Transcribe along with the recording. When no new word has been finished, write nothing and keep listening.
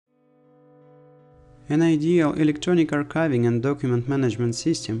An ideal electronic archiving and document management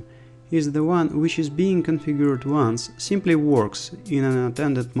system is the one which is being configured once, simply works in an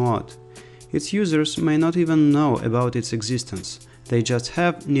unattended mode. Its users may not even know about its existence, they just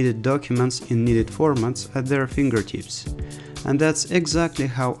have needed documents in needed formats at their fingertips. And that's exactly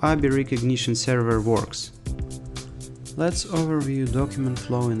how ABBYY Recognition Server works. Let's overview document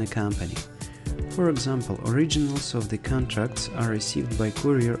flow in a company. For example, originals of the contracts are received by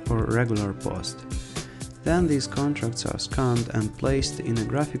courier or regular post. Then these contracts are scanned and placed in a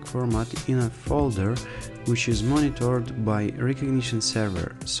graphic format in a folder which is monitored by Recognition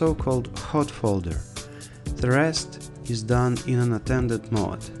Server, so-called hot folder. The rest is done in an unattended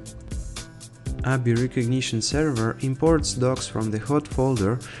mode. ABBYY Recognition Server imports docs from the hot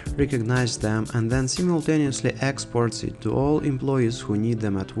folder, recognizes them, and then simultaneously exports it to all employees who need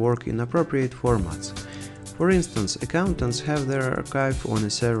them at work in appropriate formats. For instance, accountants have their archive on a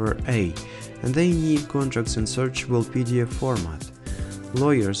server A, and they need contracts in searchable PDF format.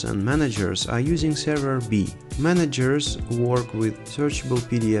 Lawyers and managers are using server B. Managers work with searchable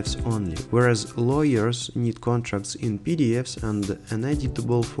PDFs only, whereas lawyers need contracts in PDFs and an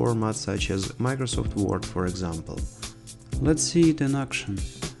editable format such as Microsoft Word, for example. Let's see it in action.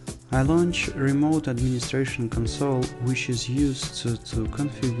 I launch Remote Administration Console, which is used to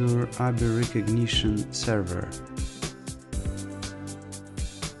configure ABBYY Recognition Server.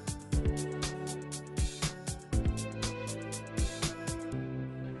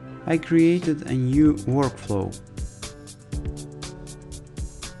 I created a new workflow.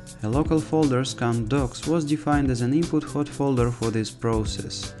 A local folder scanned docs was defined as an input hot folder for this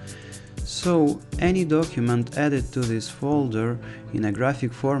process. So, any document added to this folder in a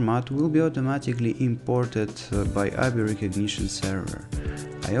graphic format will be automatically imported by ABBYY Recognition Server.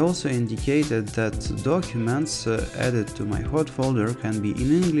 I also indicated that documents added to my hot folder can be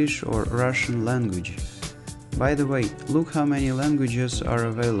in English or Russian language. By the way, look how many languages are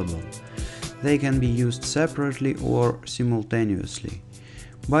available. They can be used separately or simultaneously.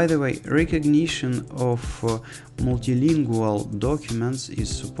 By the way, recognition of multilingual documents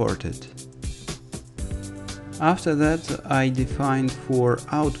is supported. After that, I defined 4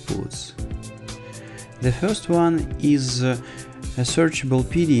 outputs. The first one is a searchable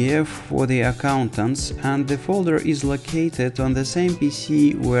PDF for the accountants, and the folder is located on the same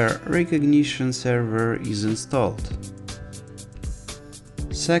PC where Recognition Server is installed.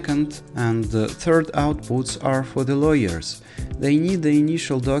 Second and third outputs are for the lawyers. They need the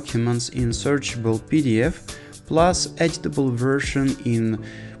initial documents in searchable PDF plus editable version in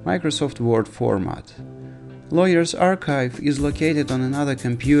Microsoft Word format. Lawyer's archive is located on another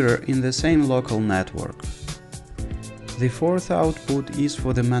computer in the same local network. The fourth output is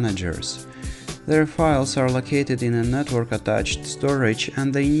for the managers. Their files are located in a network-attached storage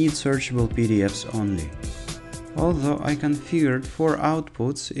and they need searchable PDFs only. Although I configured 4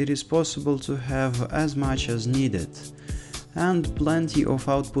 outputs, it is possible to have as much as needed. And plenty of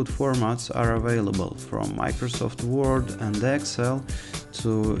output formats are available, from Microsoft Word and Excel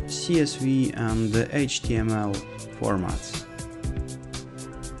to CSV and HTML formats.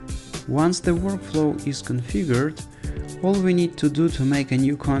 Once the workflow is configured, all we need to do to make a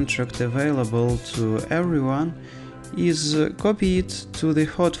new contract available to everyone is copy it to the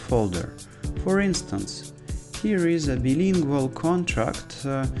hot folder. For instance, here is a bilingual contract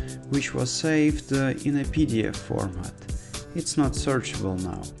which was saved in a PDF format. It's not searchable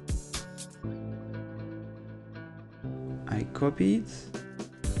now. I copy it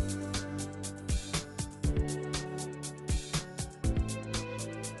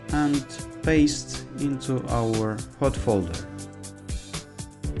and paste into our hot folder.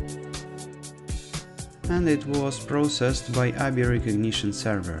 And it was processed by ABBYY Recognition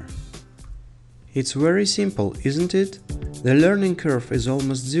Server. It's very simple, isn't it? The learning curve is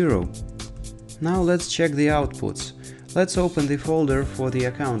almost zero. Now let's check the outputs. Let's open the folder for the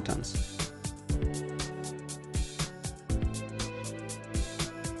accountants.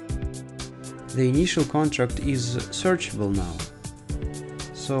 The initial contract is searchable now,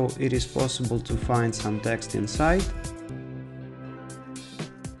 so it is possible to find some text inside,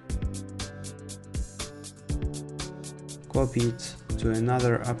 copy it to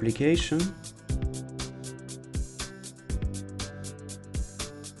another application,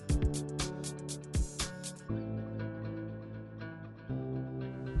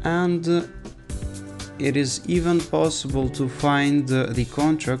 and it is even possible to find the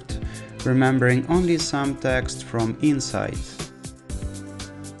contract remembering only some text from inside.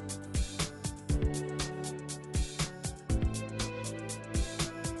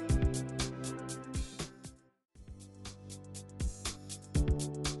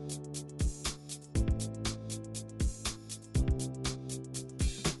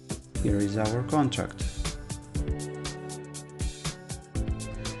 Here is our contract.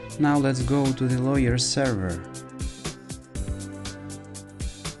 Now let's go to the lawyer's server.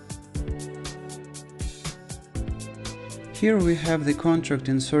 Here we have the contract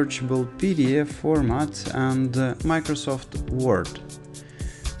in searchable PDF format and Microsoft Word.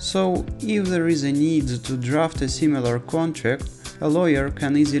 So if there is a need to draft a similar contract, a lawyer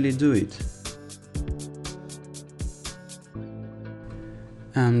can easily do it.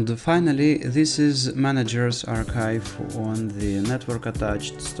 And finally, this is manager's archive on the network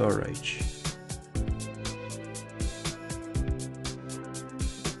attached storage.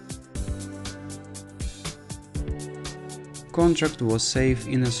 Contract was saved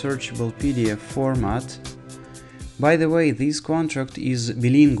in a searchable PDF format. By the way, this contract is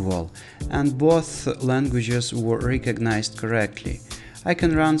bilingual and both languages were recognized correctly. I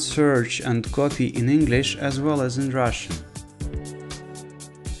can run search and copy in English as well as in Russian.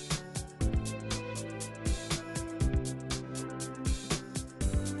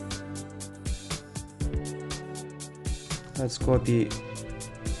 Let's copy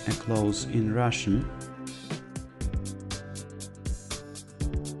a clause in Russian.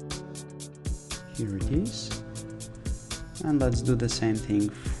 Here it is. And let's do the same thing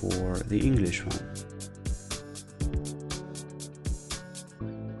for the English one.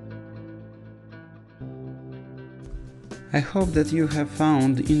 I hope that you have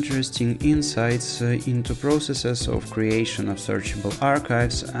found interesting insights into processes of creation of searchable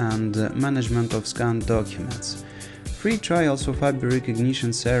archives and management of scanned documents. Free trials of ABBYY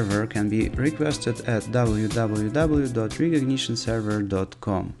Recognition Server can be requested at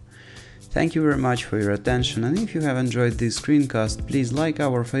www.recognitionserver.com. Thank you very much for your attention, and if you have enjoyed this screencast, please like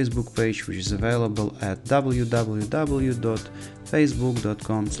our Facebook page, which is available at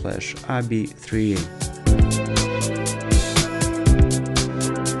www.facebook.com/ABBYY3A.